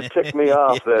 It just ticked me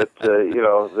off that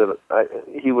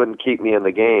he wouldn't keep me in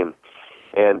the game,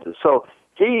 and so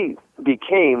he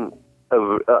became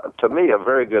to me a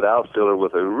very good outfielder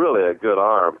with a good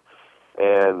arm.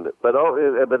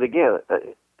 But again.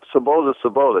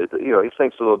 Sabota, he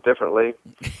thinks a little differently.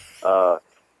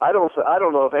 I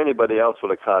don't know if anybody else would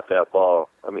have caught that ball.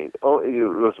 I mean, it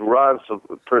was Ron's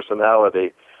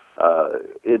personality.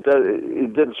 It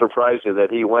didn't surprise me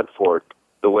that he went for it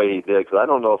the way he did, because I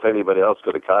don't know if anybody else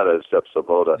could have caught it except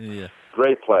Sabota. Yeah.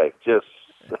 Great play. Just,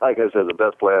 like I said, the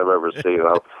best play I've ever seen.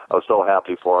 I was so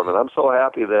happy for him, and I'm so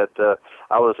happy that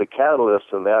I was a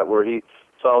catalyst in that, where he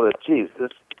saw that, geez,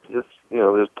 this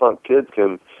punk kid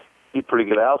can... He's a pretty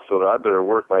good outfielder. I better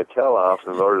work my tail off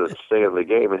in order to stay in the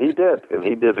game. And he did. And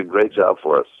he did a great job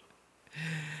for us.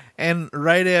 And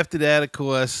right after that, of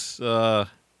course,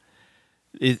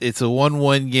 it's a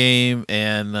 1-1 game.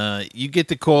 And you get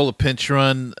to call a pinch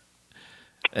run.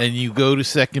 And you go to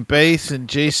second base. And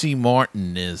J.C.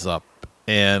 Martin is up.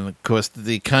 And, of course,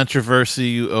 the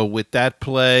controversy with that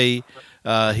play,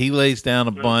 he lays down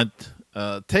a bunt.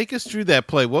 Take us through that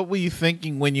play. What were you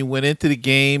thinking when you went into the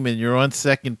game and you're on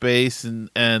second base, and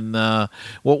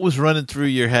what was running through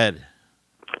your head?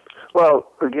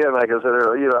 Well, again, like I said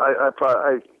earlier,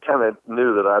 I kind of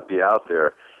knew that I'd be out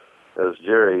there, as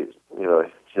Jerry,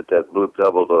 hit that bloop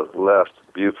double to left.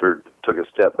 Buford took a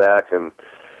step back, and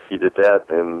he did that,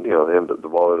 and the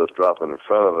ball was dropping in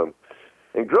front of him.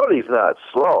 And Grody's not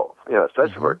slow,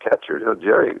 especially for a catcher.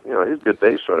 Jerry, he's a good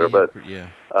base runner, but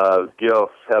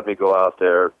Gil had me go out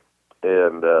there,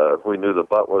 and we knew the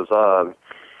bunt was on.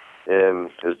 And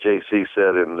as JC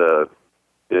said, when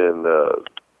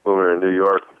we were in New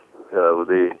York,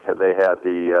 they had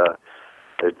a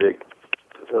big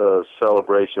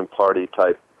celebration party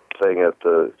type thing at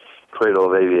the Cradle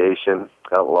of Aviation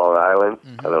out in Long Island.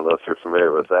 I don't know if you're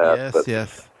familiar with that.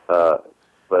 Yes.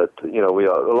 But, a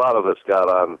lot of us got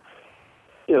on,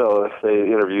 they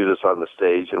interviewed us on the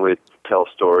stage, and we'd tell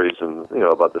stories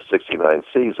about the 69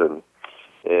 season,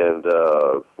 and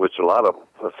which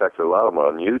affected a lot of them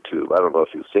on YouTube. I don't know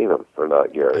if you've seen them or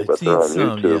not, Gary, but they're on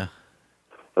YouTube. Yeah.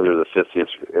 Under the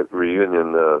 50th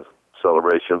reunion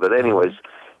celebration. But anyways,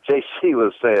 JC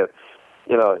was saying,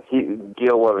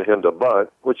 Gil wanted him to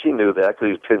bunt, which he knew that because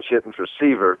he was pinch hitting for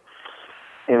Seaver,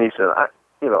 and he said,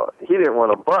 he didn't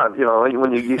want to bunt.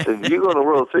 When he said, you go to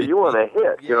World Series, you want to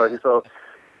hit. So,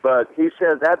 but he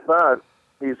said that bunt.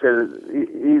 He said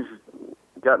he's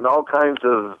gotten all kinds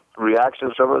of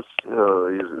reactions from us.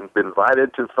 He's been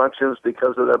invited to functions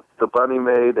because of the bunt he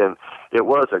made, and it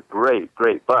was a great,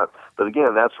 great bunt. But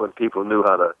again, that's when people knew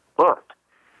how to bunt.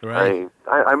 Right.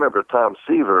 I remember Tom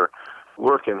Seaver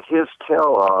working his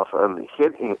tail off and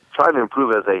trying to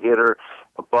improve as a hitter,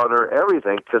 a bunter,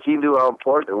 everything, because he knew how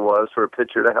important it was for a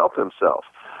pitcher to help himself.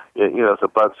 It's a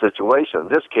bunt situation. In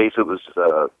this case, it was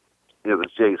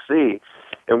JC,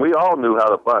 and we all knew how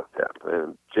to bunt that.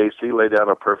 And JC laid down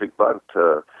a perfect bunt,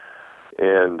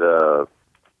 and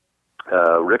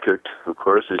Rickert, of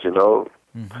course, as you know,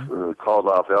 called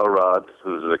off Elrod,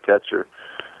 who was a catcher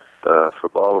for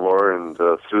Baltimore, and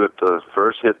threw it to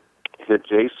first, hit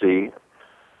JC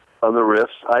on the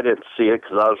wrist. I didn't see it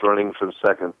because I was running from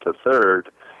second to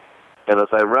third. And as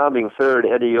I'm rounding third,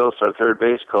 Eddie Yost, our third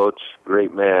base coach,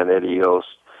 great man, Eddie Yost,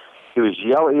 he was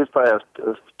yelling. He was probably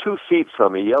 2 feet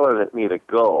from me, yelling at me to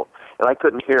go. And I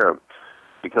couldn't hear him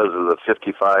because of the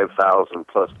 55,000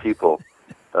 plus people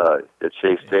at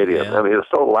Shea Stadium. Yeah. I mean, it was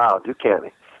so loud. You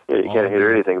can't you can't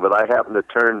hear anything. But I happened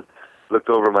to looked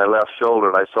over my left shoulder,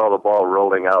 and I saw the ball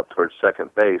rolling out towards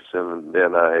second base, and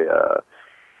then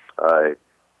I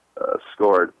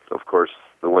scored, of course,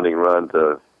 the winning run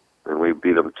and we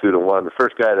beat them 2-1. The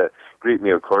first guy to greet me,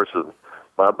 of course, was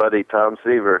my buddy Tom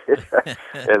Seaver,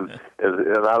 and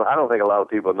I don't think a lot of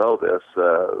people know this,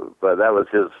 but that was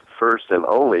his first and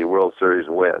only World Series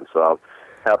win. So I'm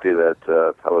happy that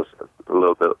I was a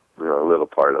little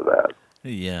part of that.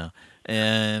 Yeah,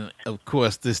 and of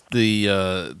course,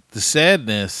 the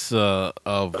sadness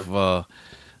of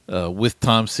with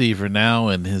Tom Seaver now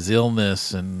and his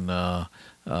illness, and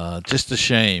just a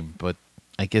shame. But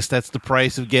I guess that's the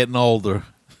price of getting older.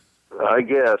 I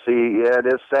guess it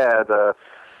is sad,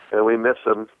 and we missed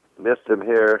him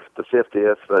here at the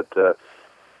 50th. But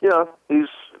he's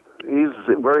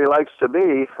where he likes to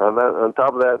be on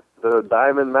top of that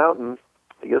Diamond Mountain.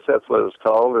 I guess that's what it's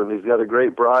called, and he's got a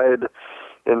great bride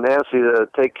in Nancy to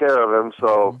take care of him.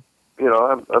 So,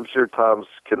 I'm sure Tom's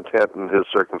content in his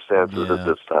circumstances at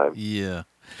this time. Yeah.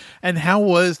 And how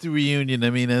was the reunion?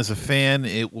 I mean, as a fan,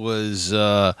 it was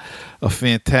a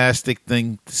fantastic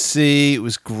thing to see. It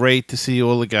was great to see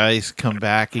all the guys come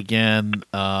back again,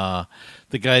 the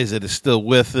guys that are still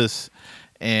with us,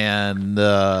 and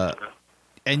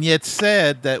yet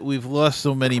sad that we've lost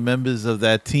so many members of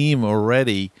that team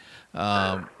already.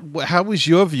 How was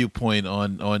your viewpoint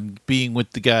on being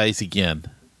with the guys again?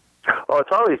 Oh,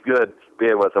 it's always good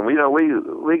being with them. We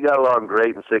got along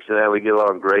great in '69. We get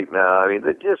along great now. I mean,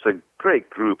 they're just a great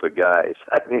group of guys.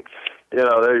 I mean,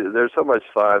 they're so much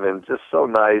fun and just so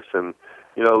nice, and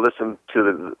listen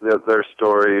to their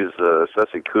stories,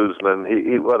 especially Koosman.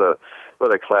 He what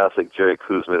a classic, Jerry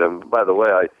Koosman. And by the way,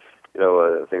 I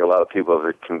think a lot of people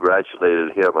have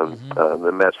congratulated him on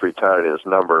the Mets retiring his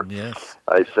number. Yes.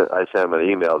 I sent him an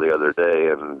email the other day,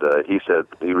 and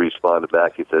he responded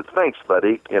back. He said, "Thanks,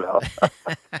 buddy."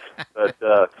 But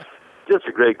just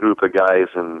a great group of guys,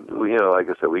 and like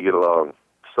I said, we get along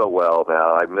so well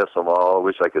now. I miss them all. I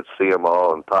wish I could see them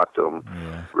all and talk to them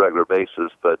regular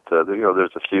basis. But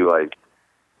there's a few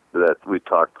that we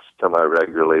talk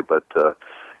semi-regularly. But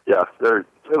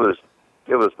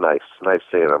it was nice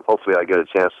seeing him. Hopefully I get a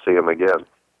chance to see him again.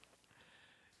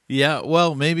 Yeah,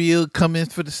 well, maybe he'll come in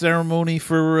for the ceremony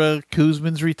for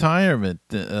Koosman's retirement.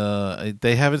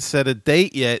 They haven't set a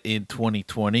date yet in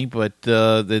 2020, but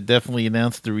they definitely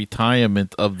announced the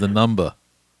retirement of the number.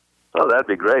 Oh, that'd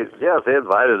be great. Yeah, if they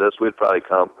invited us, we'd probably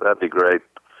come. That'd be great.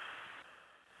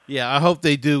 Yeah, I hope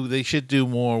they do. They should do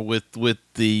more with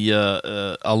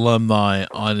the alumni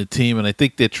on the team, and I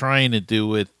think they're trying to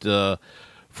do it.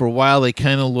 For a while, they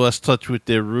kind of lost touch with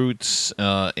their roots,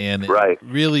 and it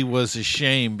really was a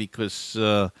shame because,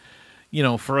 for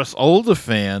us older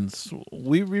fans,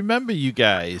 we remember you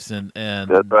guys, and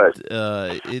that's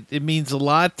right. It means a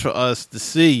lot for us to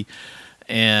see,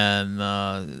 and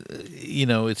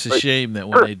it's a shame that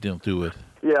when they don't do it.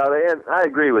 Yeah, I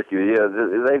agree with you. Yeah,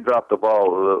 they dropped the ball,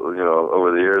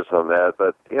 over the years on that,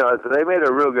 but they made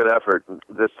a real good effort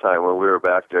this time when we were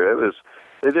back there.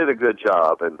 They did a good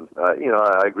job, and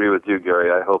I agree with you, Gary.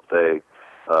 I hope they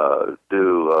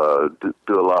do a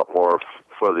lot more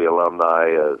for the alumni,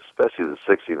 especially the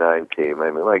 '69 team.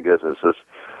 I mean, my goodness, this is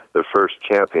their first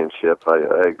championship.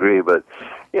 I agree, but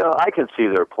I can see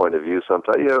their point of view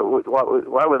sometimes.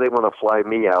 Why would they want to fly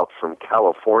me out from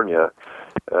California?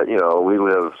 We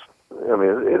live. I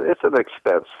mean, it's an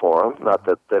expense for them. Not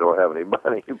that they don't have any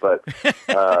money, but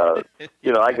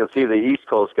I can see the East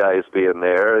Coast guys being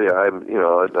there. I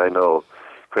know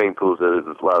Crane Pools does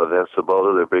a lot of events.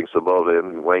 Sabota, they bring Sabota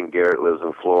in. Wayne Garrett lives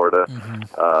in Florida,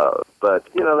 but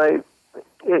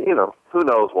who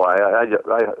knows why?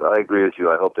 I agree with you.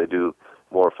 I hope they do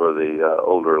more for the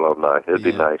older alumni. It'd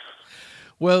be nice.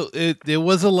 Well, there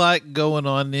was a lot going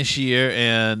on this year,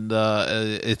 and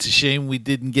it's a shame we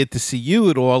didn't get to see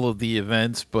you at all of the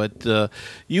events, but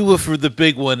you were for the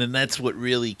big one, and that's what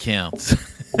really counts.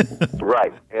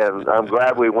 Right, and I'm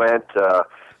glad we went. In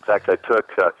fact, I took...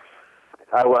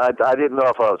 I didn't know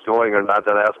if I was going or not.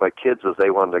 Then I asked my kids if they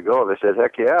wanted to go, and they said,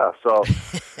 "Heck yeah!" So,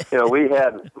 we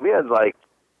had like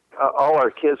all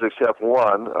our kids except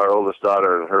one, our oldest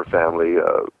daughter and her family,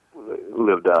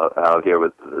 lived out here,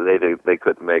 but they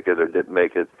couldn't make it or didn't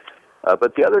make it.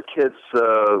 But the other kids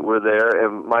were there,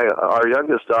 and our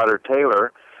youngest daughter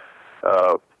Taylor,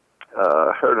 her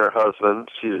and her husband,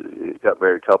 she got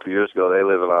married a couple of years ago. They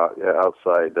live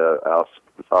outside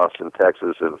Austin,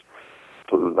 Texas, in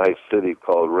a nice city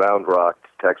called Round Rock,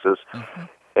 Texas. Mm-hmm.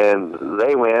 And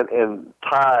they went, and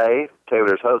Ty,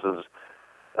 Taylor's husband,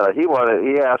 he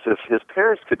asked if his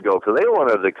parents could go because they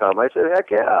wanted to come. I said,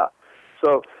 "Heck yeah!"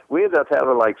 So we ended up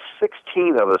having like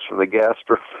 16 of us from the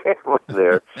Gasper family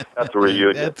there at the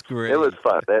reunion. That's great. It was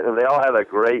fun, and they all had a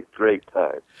great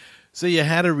time. So you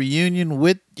had a reunion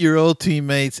with your old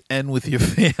teammates and with your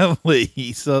family.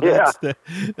 So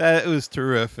that was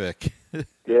terrific.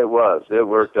 It was. It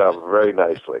worked out very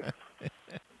nicely.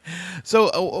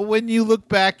 So when you look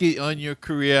back on your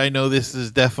career, I know this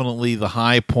is definitely the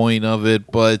high point of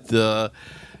it, but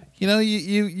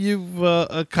you've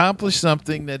accomplished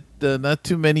something that not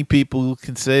too many people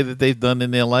can say that they've done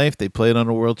in their life. They played on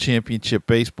a world championship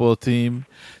baseball team.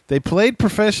 They played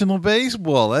professional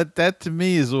baseball. That to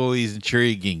me is always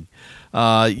intriguing.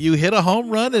 You hit a home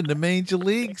run in the major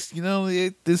leagues.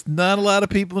 There's not a lot of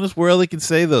people in this world that can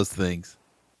say those things.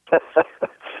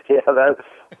 Yeah,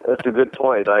 that's a good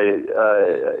point.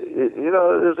 It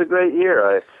was a great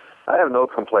year. I have no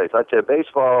complaints. I tell you,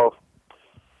 baseball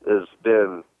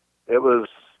it was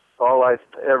all I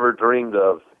ever dreamed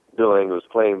of doing was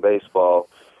playing baseball.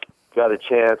 Got a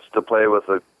chance to play with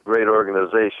a great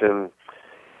organization.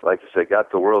 Like I said,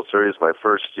 got the World Series my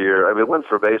first year. I mean, went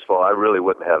for baseball, I really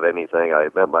wouldn't have anything. I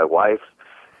met my wife,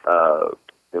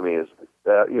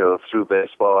 through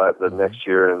baseball the next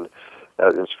year, and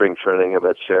in spring training, I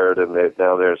met Sheridan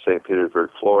down there in St. Petersburg,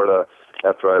 Florida.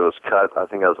 After I was cut, I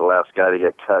think I was the last guy to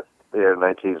get cut there in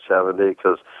 1970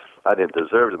 because I didn't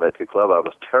deserve to make the club. I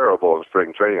was terrible in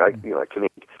spring training. I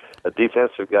couldn't. A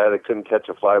defensive guy that couldn't catch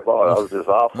a fly ball. I was just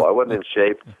awful. I wasn't in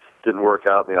shape. Didn't work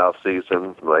out in the off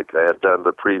season like I had done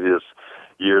the previous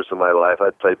years of my life.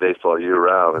 I'd play baseball year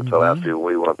round until after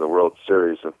we won the World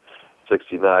Series in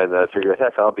 '69. And I figured,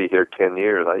 heck, I'll be here 10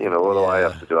 years. What do I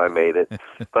have to do? I made it.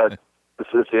 But this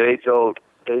is the age-old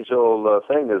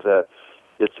thing is that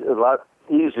it's a lot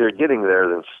easier getting there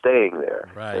than staying there,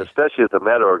 right. Especially at the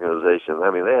Met organization.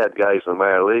 I mean, they had guys in the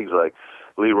minor leagues like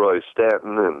Leroy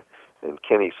Stanton and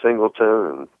Kenny Singleton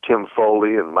and Tim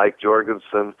Foley and Mike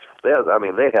Jorgensen. They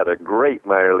had a great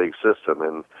minor league system,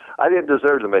 and I didn't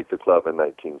deserve to make the club in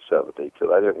 1970 because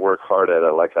I didn't work hard at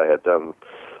it like I had done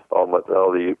all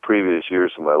the previous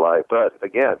years of my life. But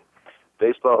again,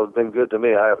 baseball has been good to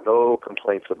me. I have no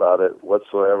complaints about it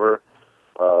whatsoever.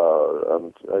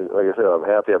 Like I said, I'm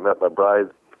happy I met my bride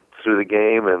through the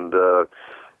game, and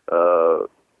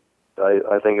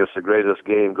I think it's the greatest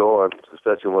game going,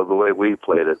 especially with the way we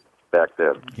played it back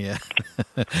then. Yeah.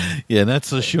 Yeah, not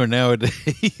so sure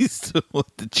nowadays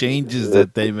with the changes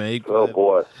that they make. Oh,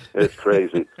 boy, it's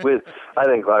crazy. I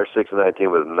think our 6-9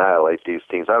 team would annihilate these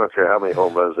teams. I don't care how many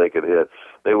home runs they could hit.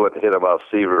 They wouldn't hit them off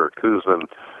Seaver or Koosman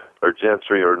or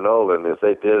Gentry or Nolan. If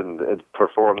they didn't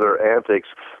perform their antics,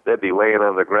 they'd be laying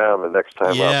on the ground the next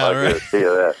time up. I guarantee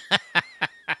you that.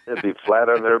 They'd be flat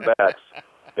on their backs.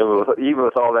 Even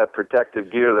with all that protective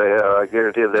gear they have, I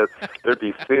guarantee that there'd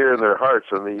be fear in their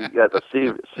hearts when you got the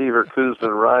Seaver,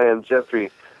 Koosman, Ryan, Gentry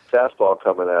fastball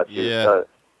coming at you. Yeah.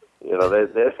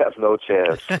 They'd have no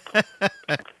chance.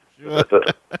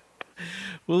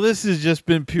 Well, this has just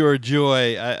been pure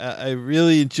joy. I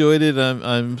really enjoyed it.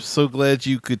 I'm so glad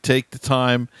you could take the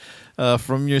time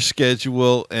from your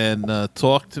schedule and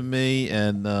talk to me,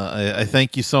 and I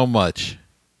thank you so much.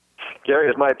 Gary,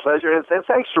 it's my pleasure, and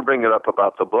thanks for bringing up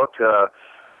about the book, the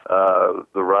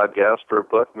Rod Gasper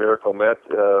book, Miracle Met.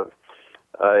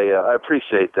 I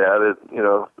appreciate that.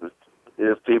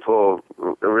 If people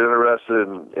are interested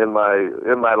in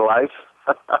my life,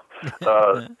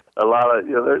 a lot of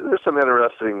there's some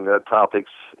interesting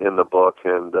topics in the book,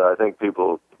 and I think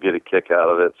people get a kick out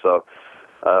of it. So,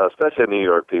 especially New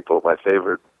York people, my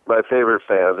favorite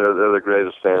fans. They're the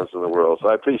greatest fans in the world. So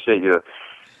I appreciate you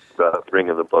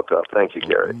bringing the book up. Thank you,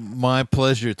 Gary. My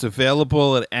pleasure. It's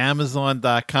available at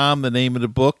Amazon.com. The name of the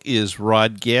book is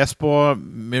Rod Gasper,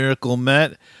 Miracle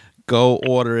Met. Go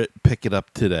order it. Pick it up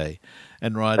today.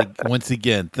 And Rod, once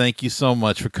again, thank you so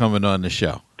much for coming on the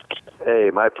show.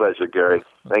 Hey, my pleasure, Gary.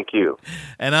 Thank you.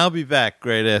 And I'll be back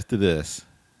right after this.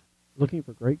 Looking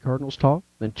for great Cardinals talk?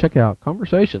 Then check out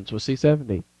Conversations with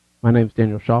C70. My name's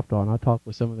Daniel Shoptaw, and I talk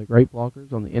with some of the great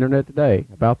bloggers on the internet today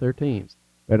about their teams.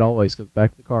 But it always comes back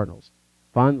to the Cardinals.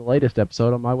 Find the latest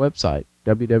episode on my website,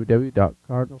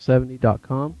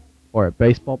 www.cardinal70.com, or at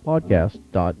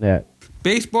baseballpodcast.net.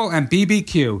 Baseball and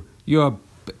BBQ, your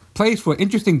place for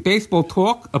interesting baseball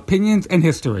talk, opinions, and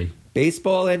history.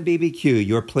 Baseball and BBQ,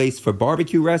 your place for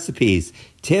barbecue recipes,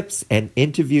 tips, and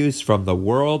interviews from the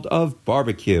world of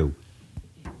barbecue.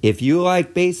 If you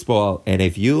like baseball and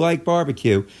if you like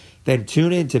barbecue, then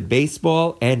tune in to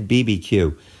Baseball and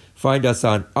BBQ. Find us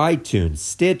on iTunes,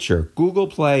 Stitcher, Google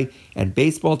Play, and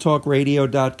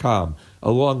BaseballTalkRadio.com,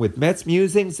 along with Mets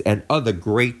Musings and other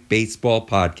great baseball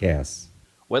podcasts.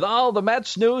 With all the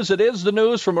Mets news, it is the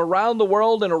news from around the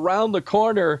world and around the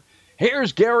corner.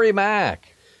 Here's Gary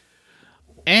Mack.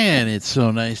 And it's so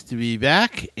nice to be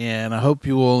back, and I hope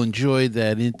you all enjoyed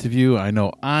that interview. I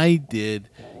know I did.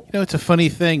 You know, it's a funny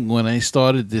thing. When I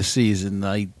started this season,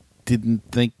 I didn't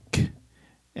think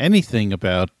anything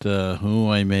about who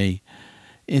I may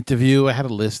interview. I had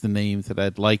a list of names that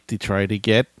I'd like to try to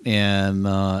get,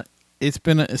 and it's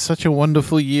been such a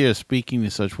wonderful year speaking to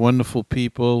such wonderful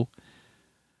people.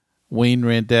 Wayne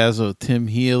Randazzo, Tim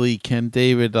Healy, Ken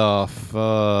Davidoff,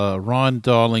 Ron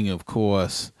Darling, of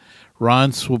course,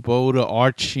 Ron Swoboda,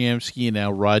 Art Shamsky, and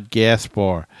now Rod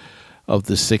Gaspar of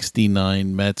the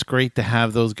 69 Mets. Great to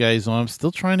have those guys on. I'm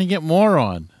still trying to get more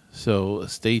on, so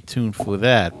stay tuned for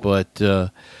that. But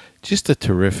just a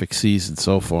terrific season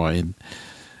so far. And,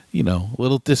 you know, a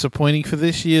little disappointing for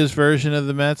this year's version of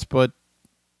the Mets, but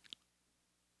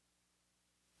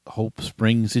hope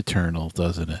springs eternal,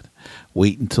 doesn't it?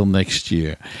 Wait until next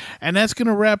year. And that's going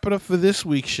to wrap it up for this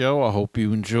week's show. I hope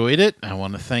you enjoyed it. I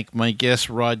want to thank my guest,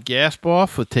 Rod Gaspar,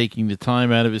 for taking the time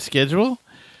out of his schedule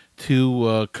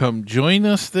to come join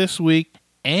us this week.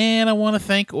 And I want to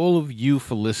thank all of you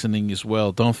for listening as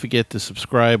well. Don't forget to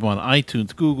subscribe on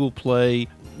iTunes, Google Play,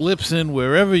 Libsyn,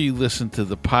 wherever you listen to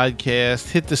the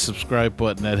podcast. Hit the subscribe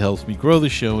button. That helps me grow the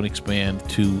show and expand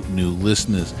to new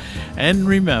listeners. And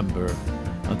remember,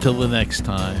 until the next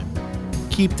time,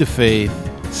 keep the faith,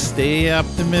 stay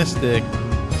optimistic,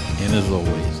 and as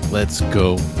always, let's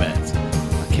go Mets.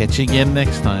 I'll catch you again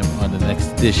next time on the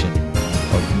next edition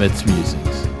of Mets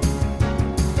Musings.